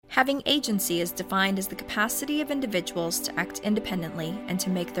Having agency is defined as the capacity of individuals to act independently and to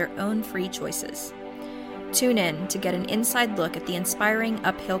make their own free choices. Tune in to get an inside look at the inspiring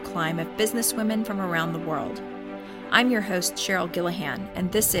uphill climb of businesswomen from around the world. I'm your host, Cheryl Gillihan, and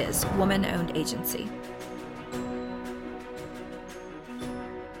this is Woman-Owned Agency.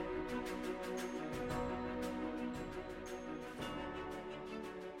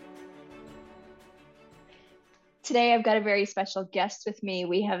 Today, I've got a very special guest with me.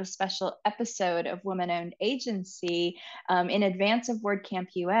 We have a special episode of Woman-Owned Agency. In advance of WordCamp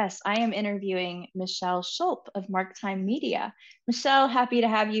US, I am interviewing Michelle Schulp of Marktime Media. Michelle, happy to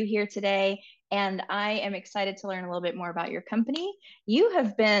have you here today, and I am excited to learn a little bit more about your company. You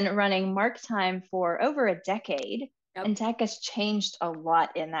have been running Marktime for over a decade. Yep. And tech has changed a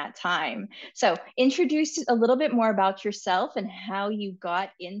lot in that time. So introduce a little bit more about yourself and how you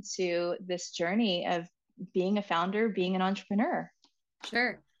got into this journey of being a founder, being an entrepreneur.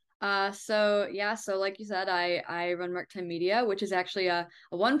 Sure. So like you said, I run Marktime Media, which is actually a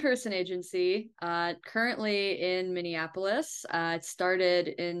one-person agency, currently in Minneapolis. It started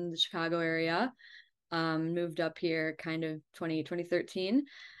in the Chicago area, moved up here kind of 2013.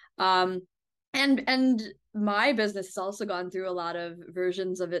 And my business has also gone through a lot of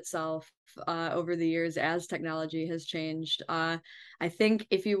versions of itself over the years as technology has changed. I think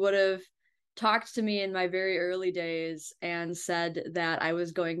if you would have talked to me in my very early days and said that I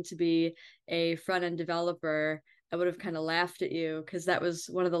was going to be a front-end developer, I would have kind of laughed at you because that was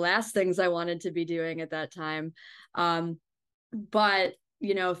one of the last things I wanted to be doing at that time. But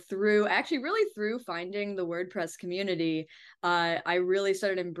through finding the WordPress community, I really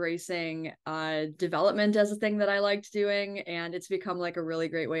started embracing development as a thing that I liked doing, and it's become like a really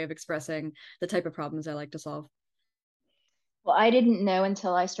great way of expressing the type of problems I like to solve. Well, I didn't know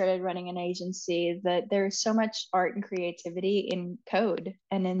until I started running an agency that there's so much art and creativity in code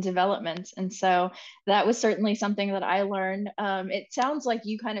and in development. And so that was certainly something that I learned. It sounds like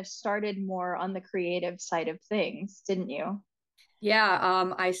you kind of started more on the creative side of things, didn't you? Yeah,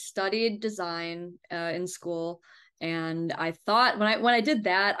 I studied design in school. And I thought when I did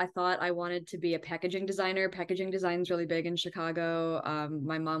that, I thought I wanted to be a packaging designer. Packaging design is really big in Chicago.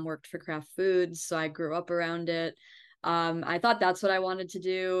 My mom worked for Kraft Foods, so I grew up around it. I thought that's what I wanted to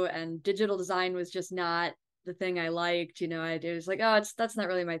do, and digital design was just not the thing I liked. It was like, oh, that's not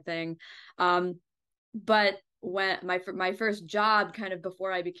really my thing. But when my first job, kind of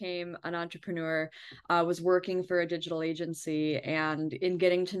before I became an entrepreneur, was working for a digital agency, and in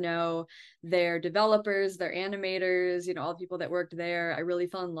getting to know their developers, their animators, all the people that worked there, I really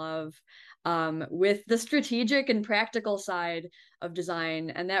fell in love with the strategic and practical side of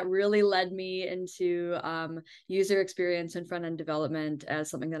design. And that really led me into user experience and front-end development as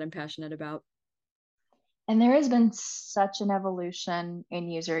something that I'm passionate about. And there has been such an evolution in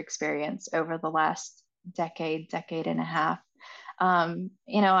user experience over the last decade and a half. I'm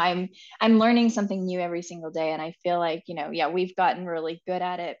learning something new every single day, and I feel like, we've gotten really good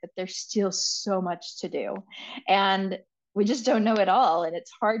at it, but there's still so much to do. And we just don't know it all, and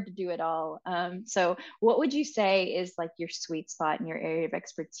it's hard to do it all. So what would you say is like your sweet spot in your area of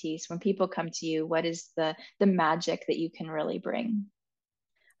expertise? When people come to you, what is the magic that you can really bring?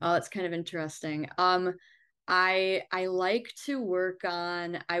 Oh, it's kind of interesting. I like to work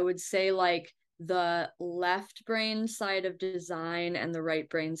on, I would say, like the left brain side of design and the right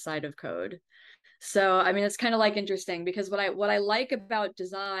brain side of code. So, I mean, it's kind of like interesting because what I like about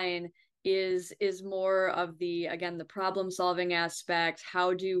design is more of the problem solving aspect.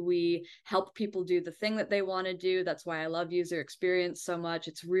 How do we help people do the thing that they want to do? That's why I love user experience so much.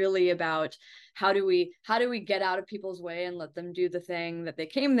 It's really about how do we get out of people's way and let them do the thing that they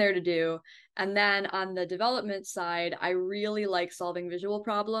came there to do. And then on the development side, I really like solving visual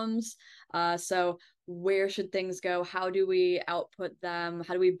problems. So where should things go? How do we output them?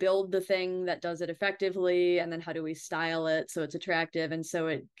 How do we build the thing that does it effectively? And then how do we style it so it's attractive and so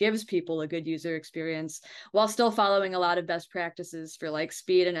it gives people a good user experience while still following a lot of best practices for like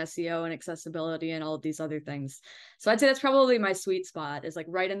speed and SEO and accessibility and all of these other things. So I'd say that's probably my sweet spot, is like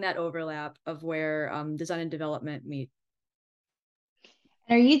right in that overlap of where design and development meet.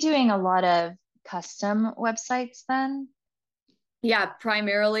 Are you doing a lot of custom websites then? Yeah,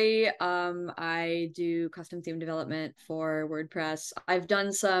 primarily I do custom theme development for WordPress. I've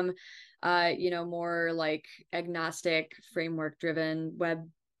done some more like agnostic framework driven web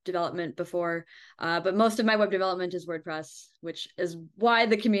development before. But most of my web development is WordPress, which is why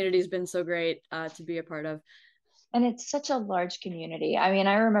the community's been so great to be a part of. And it's such a large community. I mean,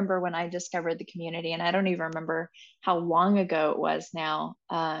 I remember when I discovered the community, and I don't even remember how long ago it was now,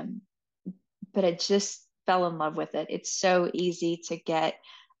 but I just fell in love with it. It's so easy to get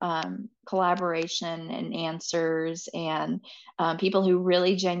collaboration and answers and people who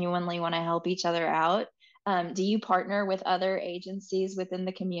really genuinely want to help each other out. Do you partner with other agencies within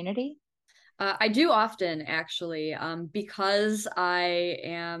the community? I do often, actually, because I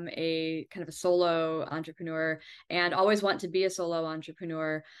am a kind of a solo entrepreneur and always want to be a solo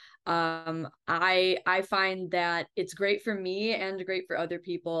entrepreneur. I find that it's great for me and great for other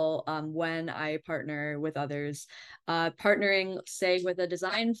people when I partner with others. Partnering, say, with a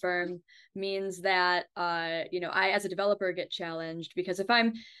design firm means that I as a developer get challenged because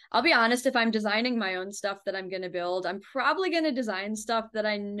I'll be honest, if I'm designing my own stuff that I'm going to build, I'm probably going to design stuff that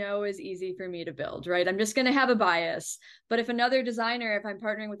I know is easy for me to build, right? I'm just going to have a bias. But if I'm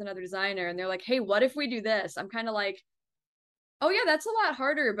partnering with another designer and they're like, hey, what if we do this? I'm kind of like, oh, yeah, that's a lot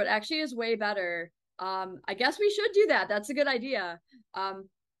harder, but actually is way better. I guess we should do that. That's a good idea. Um,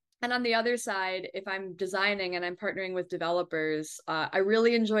 and on the other side, if I'm designing and I'm partnering with developers, I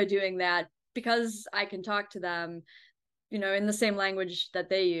really enjoy doing that because I can talk to them in the same language that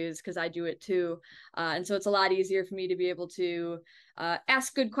they use because I do it too. And so it's a lot easier for me to be able to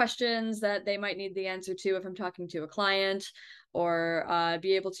ask good questions that they might need the answer to if I'm talking to a client, or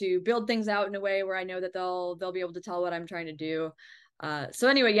be able to build things out in a way where I know that they'll be able to tell what I'm trying to do. So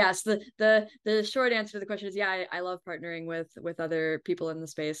anyway, yes, the short answer to the question is yeah, I love partnering with other people in the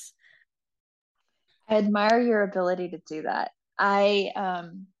space. I admire your ability to do that. I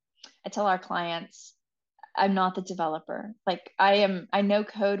tell our clients I'm not the developer. Like I know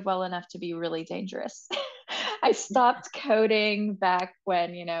code well enough to be really dangerous. I stopped coding back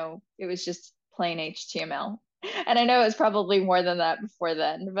when, it was just plain HTML. And I know it was probably more than that before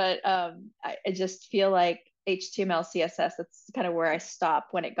then, but I just feel like HTML, CSS, that's kind of where I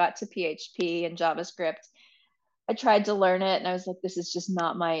stopped. When it got to PHP and JavaScript, I tried to learn it and I was like, this is just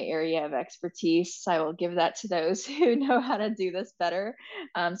not my area of expertise. I will give that to those who know how to do this better.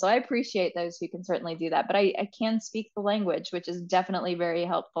 So I appreciate those who can certainly do that. But I can speak the language, which is definitely very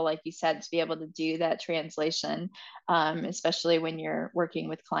helpful, like you said, to be able to do that translation, especially when you're working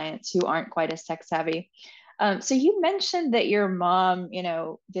with clients who aren't quite as tech savvy. So you mentioned that your mom,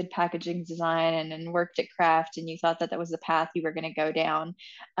 did packaging design and worked at Kraft, and you thought that that was the path you were going to go down.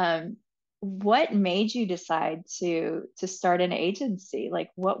 What made you decide to start an agency? Like,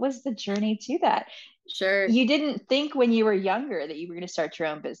 what was the journey to that? Sure. You didn't think when you were younger that you were going to start your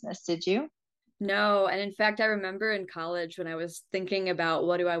own business, did you? No, and in fact, I remember in college when I was thinking about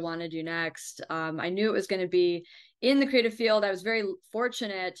what do I want to do next. I knew it was going to be in the creative field. I was very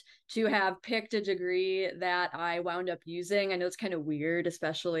fortunate to have picked a degree that I wound up using. I know it's kind of weird,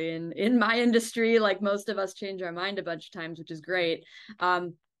 especially in my industry. Like most of us change our mind a bunch of times, which is great.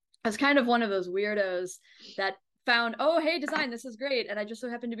 I was kind of one of those weirdos that found, oh, hey, design, this is great, and I just so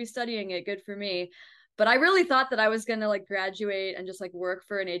happened to be studying it. Good for me. But I really thought that I was going to like graduate and just like work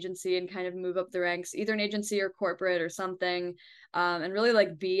for an agency and kind of move up the ranks, either an agency or corporate or something, and really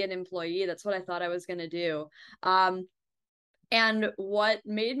like be an employee. That's what I thought I was going to do. Um, and what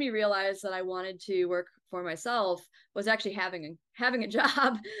made me realize that I wanted to work for myself was actually having a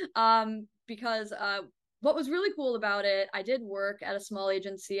job. Because what was really cool about it, I did work at a small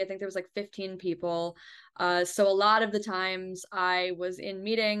agency. I think there was like 15 people. So a lot of the times I was in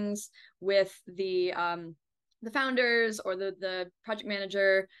meetings with the founders or the project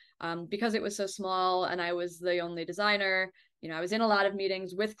manager, because it was so small and I was the only designer. I was in a lot of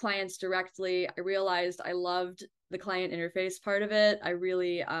meetings with clients directly. I realized I loved the client interface part of it. I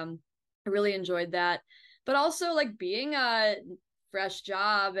really enjoyed that. But also like being a fresh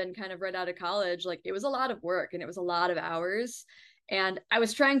job and kind of right out of college, like it was a lot of work and it was a lot of hours. And I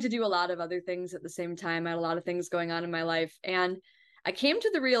was trying to do a lot of other things at the same time. I had a lot of things going on in my life. And I came to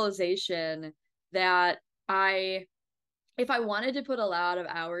the realization that I if I wanted to put a lot of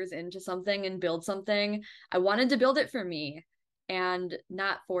hours into something and build something, I wanted to build it for me and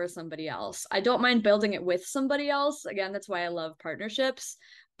not for somebody else. I don't mind building it with somebody else. Again, that's why I love partnerships,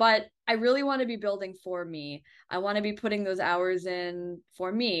 but I really want to be building for me. I want to be putting those hours in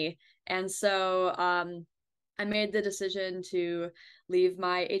for me. And so I made the decision to leave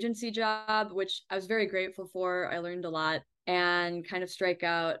my agency job, which I was very grateful for. I learned a lot and kind of strike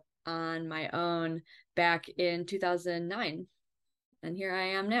out on my own back in 2009. And here I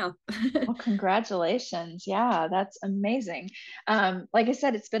am now. Well, congratulations. Yeah, that's amazing. Like I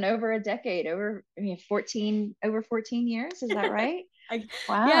said, it's been over a decade, I mean, 14 years. Is that right? I, yeah,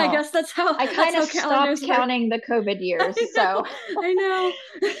 I Wow. guess that's how I kind of calendars stopped work. counting the COVID I years. know. So, I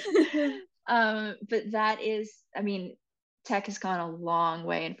know. but that is, I mean, tech has gone a long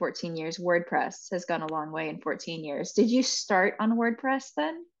way in 14 years. WordPress has gone a long way in 14 years. Did you start on WordPress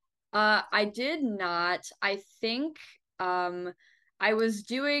then? I did not. I think I was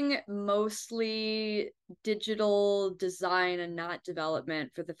doing mostly digital design and not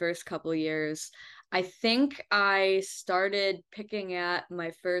development for the first couple years. I think I started picking at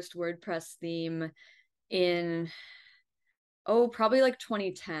my first WordPress theme in probably like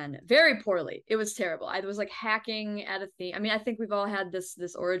 2010. Very poorly. It was terrible. I was like hacking at a theme. I mean, I think we've all had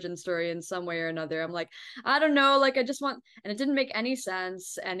this origin story in some way or another. I'm like, I don't know, like I just want, and it didn't make any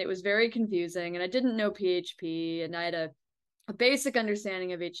sense and it was very confusing and I didn't know PHP and I had a basic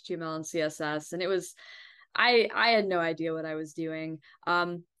understanding of HTML and CSS and it was I had no idea what I was doing.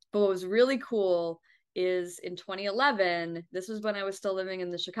 But what was really cool is in 2011, this was when I was still living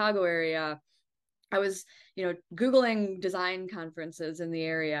in the Chicago area. I was, Googling design conferences in the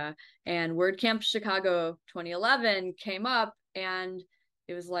area, and WordCamp Chicago 2011 came up, and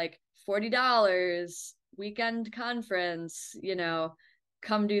it was like $40 weekend conference,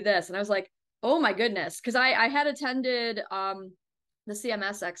 come do this. And I was like, oh my goodness, because I had attended the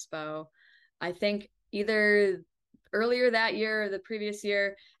CMS Expo, I think either earlier that year or the previous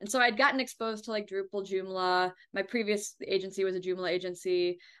year. And so I'd gotten exposed to like Drupal, Joomla. My previous agency was a Joomla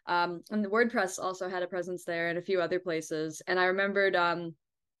agency. And the WordPress also had a presence there and a few other places. And I remembered I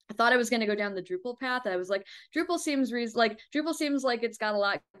thought I was going to go down the Drupal path. I was like, Drupal seems like it's got a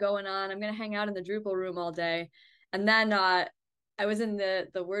lot going on. I'm going to hang out in the Drupal room all day. And then I was in the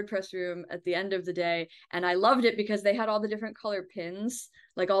WordPress room at the end of the day, and I loved it because they had all the different color pins,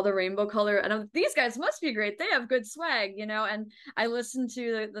 like all the rainbow color. And these guys must be great. They have good swag, And I listened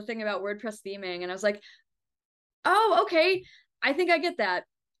to the thing about WordPress theming, and I was like, oh, okay, I think I get that.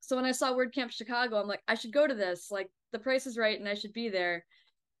 So when I saw WordCamp Chicago, I'm like, I should go to this. Like the price is right, and I should be there.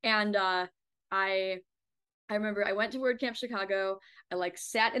 And I I remember I went to WordCamp Chicago. I like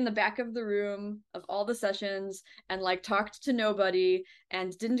sat in the back of the room of all the sessions and like talked to nobody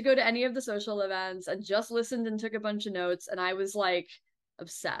and didn't go to any of the social events and just listened and took a bunch of notes. And I was like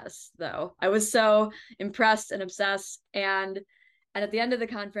obsessed though. I was so impressed and obsessed. And at the end of the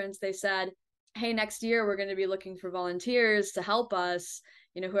conference, they said, hey, next year we're going to be looking for volunteers to help us,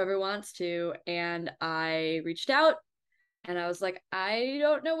 whoever wants to. And I reached out and I was like, I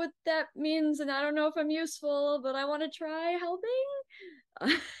don't know what that means, and I don't know if I'm useful, but I want to try helping.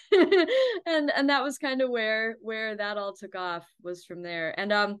 And that was kind of where that all took off was from there.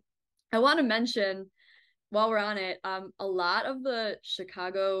 And I want to mention while we're on it, a lot of the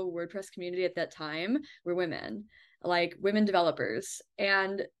Chicago WordPress community at that time were women, like women developers,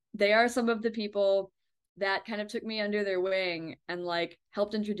 and they are some of the people that kind of took me under their wing and like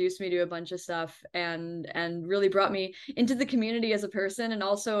helped introduce me to a bunch of stuff and really brought me into the community as a person and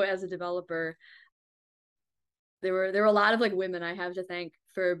also as a developer. There were a lot of like women I have to thank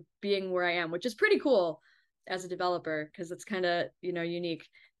for being where I am, which is pretty cool as a developer because it's kind of, unique.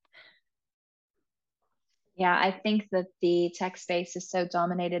 Yeah, I think that the tech space is so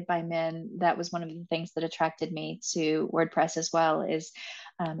dominated by men. That was one of the things that attracted me to WordPress as well. Is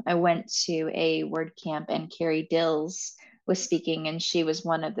I went to a WordCamp and Carrie Dills was speaking, and she was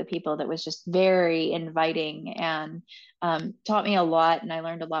one of the people that was just very inviting and taught me a lot, and I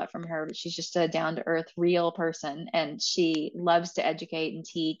learned a lot from her. But she's just a down to earth, real person, and she loves to educate and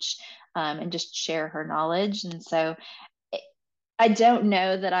teach and just share her knowledge. And so I don't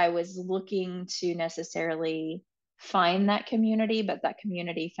know that I was looking to necessarily find that community, but that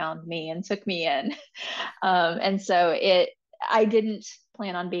community found me and took me in. And so I didn't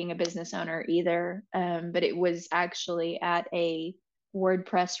plan on being a business owner either, but it was actually at a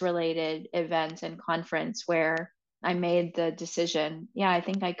WordPress related event and conference where I made the decision. Yeah, I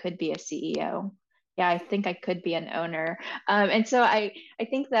think I could be a CEO. Yeah, I think I could be an owner. And so I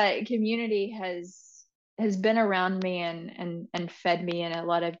think that community has been around me and fed me in a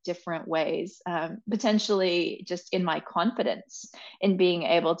lot of different ways, potentially just in my confidence in being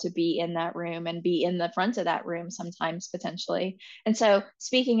able to be in that room and be in the front of that room sometimes potentially. And so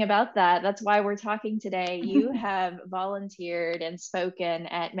speaking about that, that's why we're talking today. You have volunteered and spoken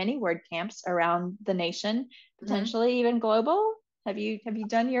at many word camps around the nation, Mm-hmm. potentially even global. Have you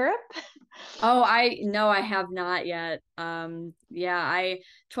done Europe? Oh, I no, I have not yet. Yeah, I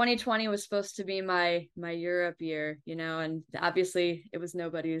 2020 was supposed to be my Europe year, and obviously it was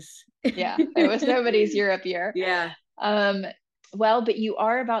nobody's. Yeah, it was nobody's Europe year. Yeah. Um, well, but you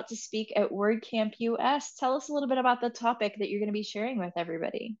are about to speak at WordCamp US. Tell us a little bit about the topic that you're going to be sharing with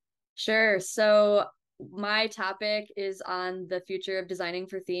everybody. Sure. So my topic is on the future of designing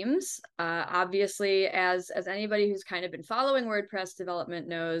for themes. Obviously, as anybody who's kind of been following WordPress development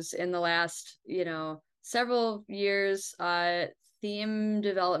knows, in the last, several years, theme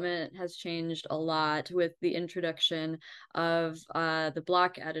development has changed a lot with the introduction of the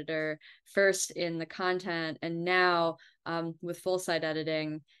block editor, first in the content and now with full site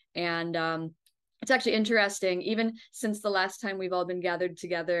editing. And it's actually interesting, even since the last time we've all been gathered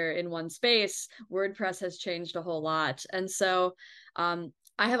together in one space, WordPress has changed a whole lot. And so I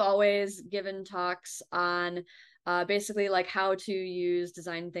have always given talks on basically like how to use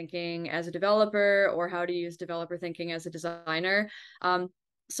design thinking as a developer or how to use developer thinking as a designer.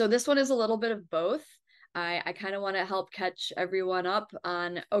 So this one is a little bit of both. I kind of want to help catch everyone up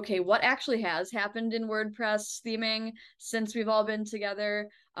on, okay, what actually has happened in WordPress theming since we've all been together?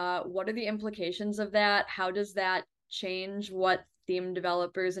 What are the implications of that? How does that change what theme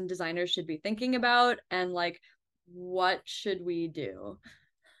developers and designers should be thinking about? And like, what should we do?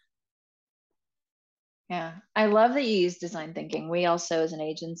 Yeah, I love that you use design thinking. We also, as an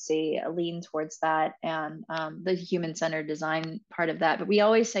agency, lean towards that and the human-centered design part of that. But we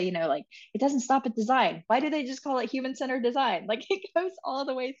always say, like, it doesn't stop at design. Why do they just call it human-centered design? Like, it goes all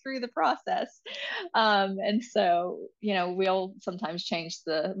the way through the process. And so, we'll sometimes change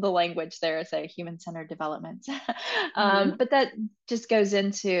the language there, say human-centered development. Mm-hmm. But that just goes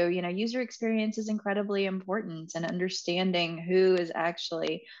into, user experience is incredibly important and understanding who is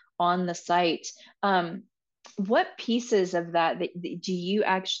actually on the site. What pieces of that do you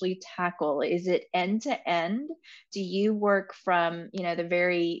actually tackle? Is it end to end? Do you work from, the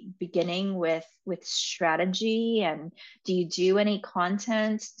very beginning with strategy, and do you do any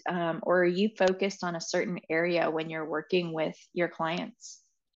content, or are you focused on a certain area when you're working with your clients?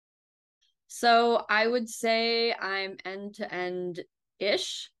 So I would say I'm end to end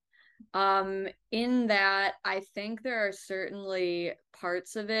ish. In that I think there are certainly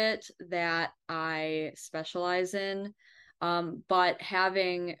parts of it that I specialize in. But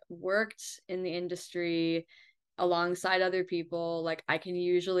having worked in the industry alongside other people, like I can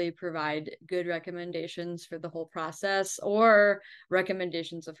usually provide good recommendations for the whole process or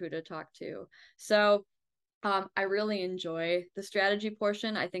recommendations of who to talk to. So I really enjoy the strategy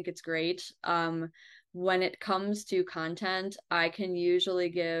portion. I think it's great. When it comes to content, I can usually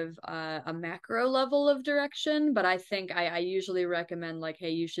give a macro level of direction, but I think I usually recommend like, hey,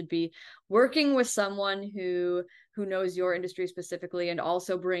 you should be working with someone who knows your industry specifically, and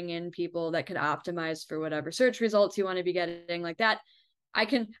also bring in people that can optimize for whatever search results you want to be getting, like that. I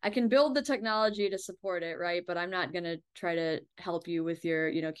can build the technology to support it, right? But I'm not going to try to help you with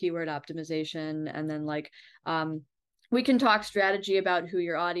your, keyword optimization. And then like we can talk strategy about who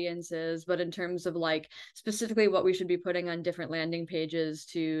your audience is, but in terms of like specifically what we should be putting on different landing pages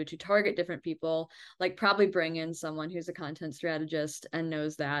to target different people, like probably bring in someone who's a content strategist and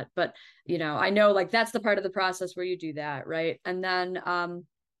knows that. But I know like that's the part of the process where you do that, right? And then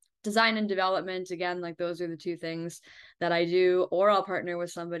design and development, again, like those are the two things that I do, or I'll partner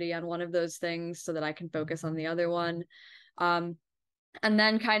with somebody on one of those things so that I can focus on the other one. um, and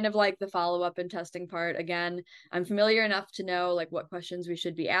then kind of like the follow up and testing part, again, I'm familiar enough to know like what questions we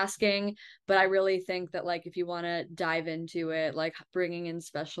should be asking, but I really think that like if you want to dive into it, like bringing in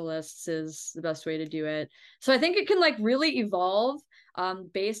specialists is the best way to do it. So I think it can like really evolve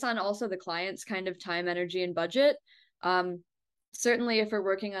based on also the client's kind of time, energy, and budget. um, Certainly if we're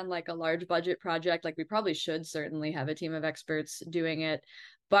working on like a large budget project, like we probably should certainly have a team of experts doing it.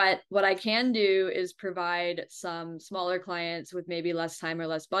 But what I can do is provide some smaller clients with maybe less time or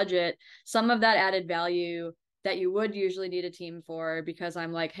less budget, some of that added value that you would usually need a team for, because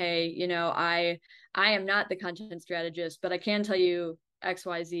I'm like, hey, I am not the content strategist, but I can tell you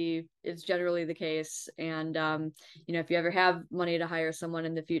XYZ is generally the case. And if you ever have money to hire someone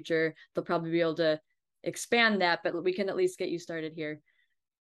in the future, they'll probably be able to expand that, but we can at least get you started here.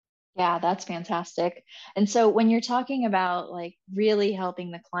 Yeah, that's fantastic. And so when you're talking about like really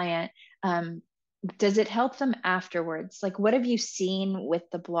helping the client, um, does it help them afterwards? Like, what have you seen with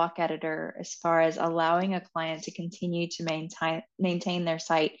the block editor as far as allowing a client to continue to maintain their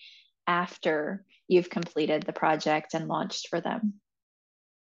site after you've completed the project and launched for them?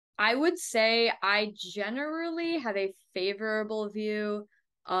 I would say I generally have a favorable view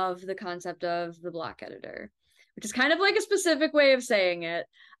of the concept of the block editor, which is kind of like a specific way of saying it.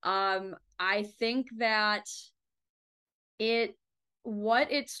 I think that it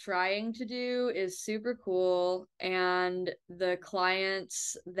what it's trying to do is super cool, and the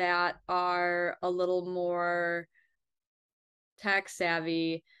clients that are a little more tech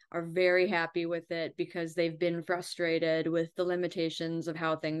savvy are very happy with it because they've been frustrated with the limitations of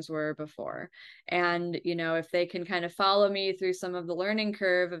how things were before. And, if they can kind of follow me through some of the learning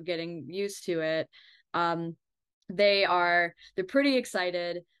curve of getting used to it, um, they're pretty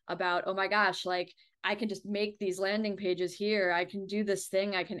excited about, oh my gosh, like I can just make these landing pages here. I can do this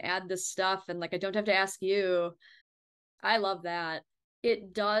thing. I can add this stuff. And like, I don't have to ask you. I love that.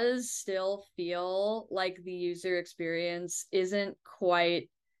 it does still feel like the user experience isn't quite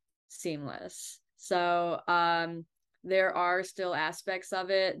seamless. So, there are still aspects of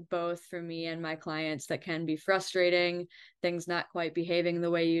it, both for me and my clients, that can be frustrating, things not quite behaving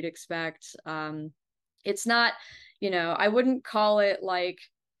the way you'd expect. It's not, I wouldn't call it like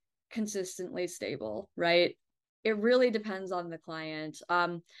consistently stable, right? It really depends on the client.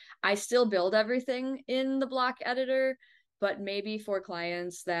 I still build everything in the block editor, but maybe for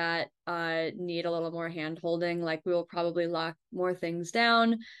clients that need a little more hand holding, like we will probably lock more things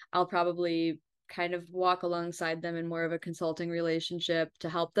down. I'll probably kind of walk alongside them in more of a consulting relationship to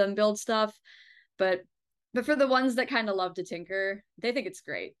help them build stuff. But for the ones that kind of love to tinker, they think it's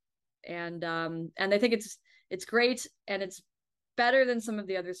great. And they think it's great, and it's better than some of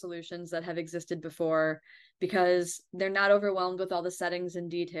the other solutions that have existed before because they're not overwhelmed with all the settings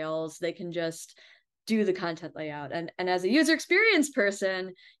and details. They can just do the content layout. And as a user experience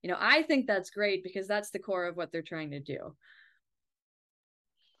person, I think that's great because that's the core of what they're trying to do.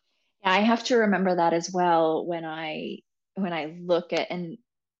 Yeah, I have to remember that as well when I look at and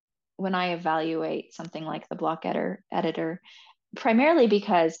when I evaluate something like the block editor, primarily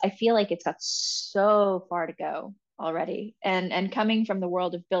because I feel like it's got so far to go already. And coming from the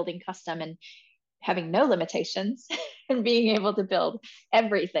world of building custom and having no limitations and being able to build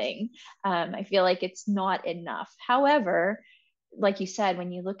everything, I feel like it's not enough. However, like you said,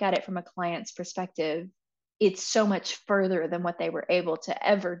 when you look at it from a client's perspective, it's so much further than what they were able to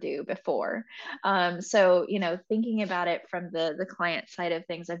ever do before. So, thinking about it from the client side of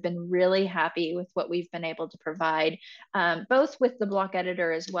things, I've been really happy with what we've been able to provide, both with the block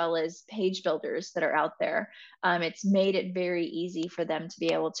editor as well as page builders that are out there. It's made it very easy for them to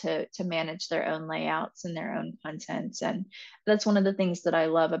be able to manage their own layouts and their own content. And that's one of the things that I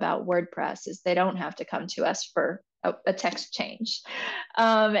love about WordPress is they don't have to come to us for a text change,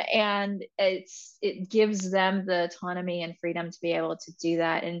 and it gives them the autonomy and freedom to be able to do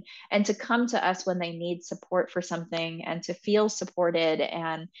that, and to come to us when they need support for something, and to feel supported,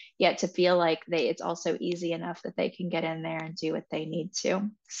 and yet to feel like it's also easy enough that they can get in there and do what they need to.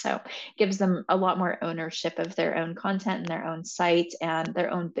 So it gives them a lot more ownership of their own content and their own site and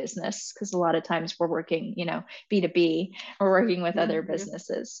their own business, because a lot of times we're working, B2B, we're working with other Mm-hmm.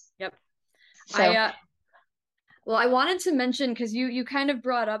 businesses. Yep. I So Well, I wanted to mention because you kind of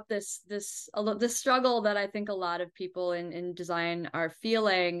brought up this struggle that I think a lot of people in design are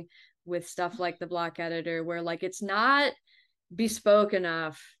feeling with stuff like the block editor, where like it's not bespoke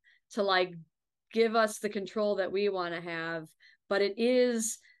enough to like give us the control that we want to have, but it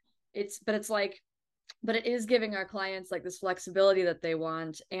is giving our clients like this flexibility that they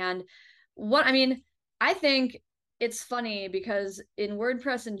want. And what I mean, I think it's funny because in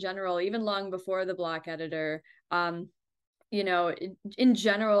WordPress in general, even long before the block editor, um, in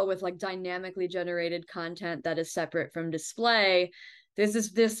general, with like dynamically generated content that is separate from display,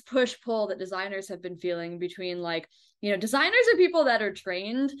 there's this push pull that designers have been feeling between like, designers are people that are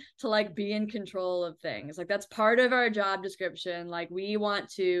trained to like be in control of things. Like that's part of our job description. Like we want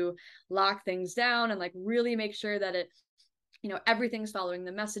to lock things down and like really make sure that everything's following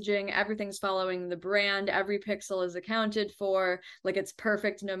the messaging, everything's following the brand, every pixel is accounted for, like it's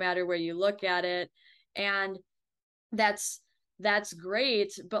perfect no matter where you look at it. And that's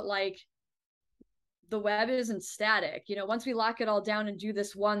great, but like the web isn't static. Once we lock it all down and do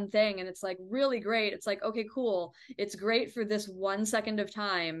this one thing and it's like really great, it's like, okay, cool. It's great for this 1 second of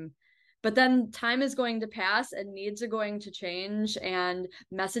time. But then time is going to pass and needs are going to change and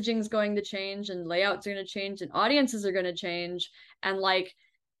messaging is going to change and layouts are going to change and audiences are going to change. And like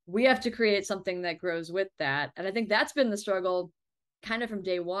we have to create something that grows with that. And I think that's been the struggle kind of from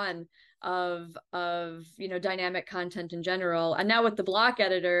day one of dynamic content in general. And now with the block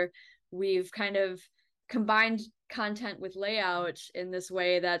editor, we've kind of combined content with layout in this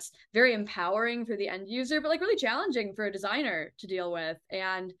way that's very empowering for the end user, but like really challenging for a designer to deal with.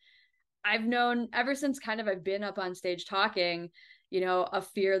 And I've known ever since kind of I've been up on stage talking, a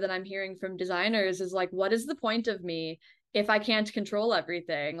fear that I'm hearing from designers is like, what is the point of me if I can't control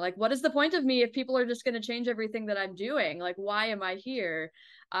everything? Like, what is the point of me if people are just going to change everything that I'm doing? Like, why am I here?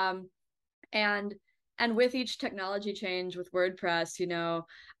 Um, and and with each technology change with WordPress,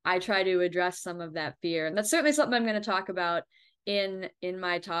 I try to address some of that fear. And that's certainly something I'm going to talk about in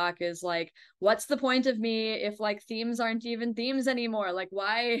my talk is like, what's the point of me if like themes aren't even themes anymore? Like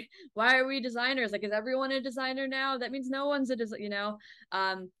why are we designers? Like is everyone a designer now? That means no one's a designer.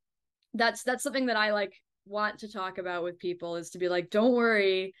 That's something that I like want to talk about with people, is to be like, don't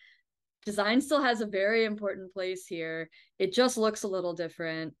worry, design still has a very important place here. It just looks a little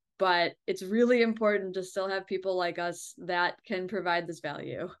different, but it's really important to still have people like us that can provide this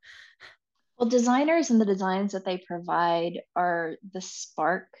value. Well, designers and the designs that they provide are the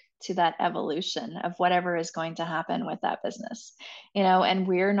spark to that evolution of whatever is going to happen with that business, and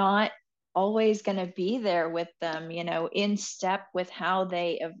we're not always going to be there with them, in step with how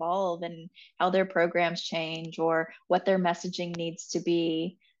they evolve and how their programs change or what their messaging needs to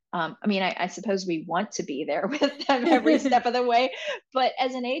be. I mean, I suppose we want to be there with them every step of the way, but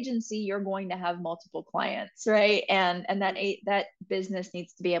as an agency, you're going to have multiple clients, right? And that business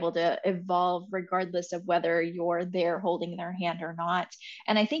needs to be able to evolve regardless of whether you're there holding their hand or not.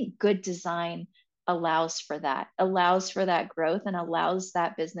 And I think good design allows for that growth and allows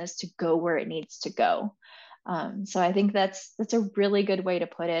that business to go where it needs to go. So I think that's a really good way to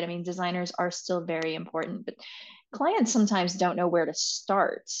put it. I mean, designers are still very important, but clients sometimes don't know where to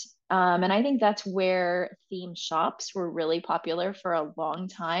start. And I think that's where theme shops were really popular for a long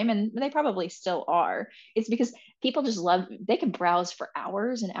time, and they probably still are. It's because people just love, they can browse for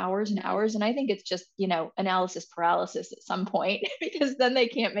hours and hours and hours. And I think it's just, analysis paralysis at some point because then they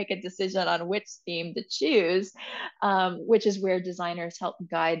can't make a decision on which theme to choose, which is where designers help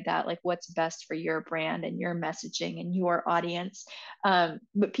guide that, like what's best for your brand and your messaging and your audience.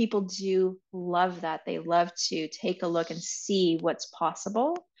 But people do love that. They love to take a look and see what's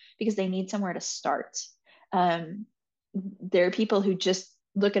possible because they need somewhere to start. There are people who just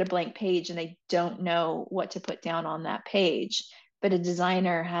look at a blank page and they don't know what to put down on that page. But a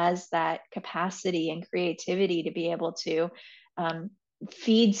designer has that capacity and creativity to be able to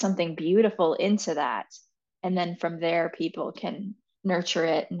feed something beautiful into that. And then from there, people can nurture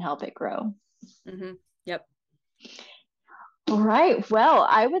it and help it grow. Mm-hmm. Yep. All right. Well,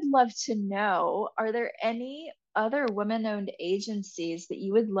 I would love to know, are there any other women-owned agencies that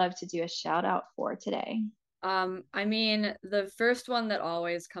you would love to do a shout out for today? I mean, the first one that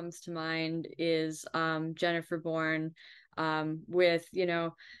always comes to mind is Jennifer Bourne, with,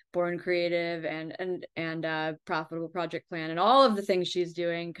 Born Creative and Profitable Project Plan and all of the things she's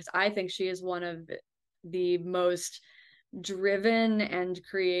doing, because I think she is one of the most driven and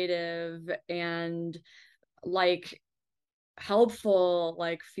creative and like helpful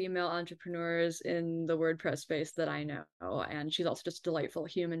like female entrepreneurs in the WordPress space that I know. And she's also just a delightful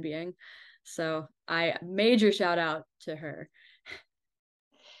human being. So I major shout out to her.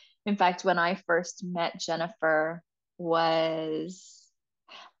 In fact, was when I first met Jennifer was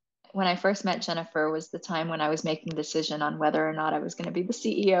the time when I was making a decision on whether or not I was going to be the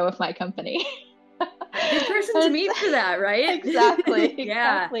CEO of my company. Good person to meet for that, right? Exactly.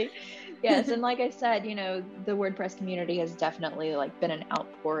 Yeah. Exactly. Yes. And like I said, the WordPress community has definitely like been an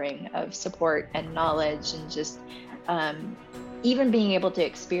outpouring of support and knowledge and just even being able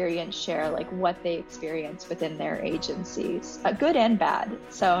to share like what they experience within their agencies, good and bad.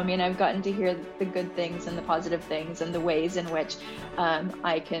 So, I mean, I've gotten to hear the good things and the positive things and the ways in which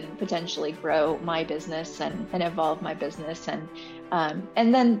I can potentially grow my business and evolve my business and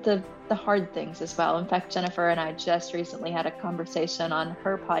then the hard things as well. In fact, Jennifer and I just recently had a conversation on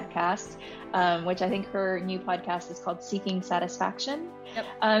her podcast, which I think her new podcast is called Seeking Satisfaction. Yep.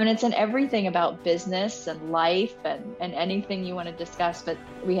 And it's in everything about business and life and anything you want to discuss. But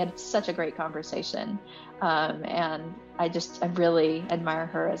we had such a great conversation. And I really admire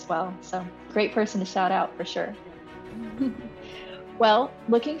her as well. So great person to shout out for sure. Well,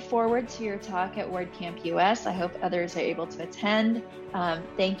 looking forward to your talk at WordCamp US. I hope others are able to attend.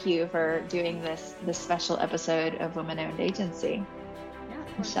 Thank you for doing this special episode of Women Owned Agency. Yeah,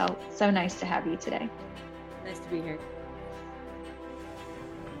 Michelle, so nice to have you today. Nice to be here.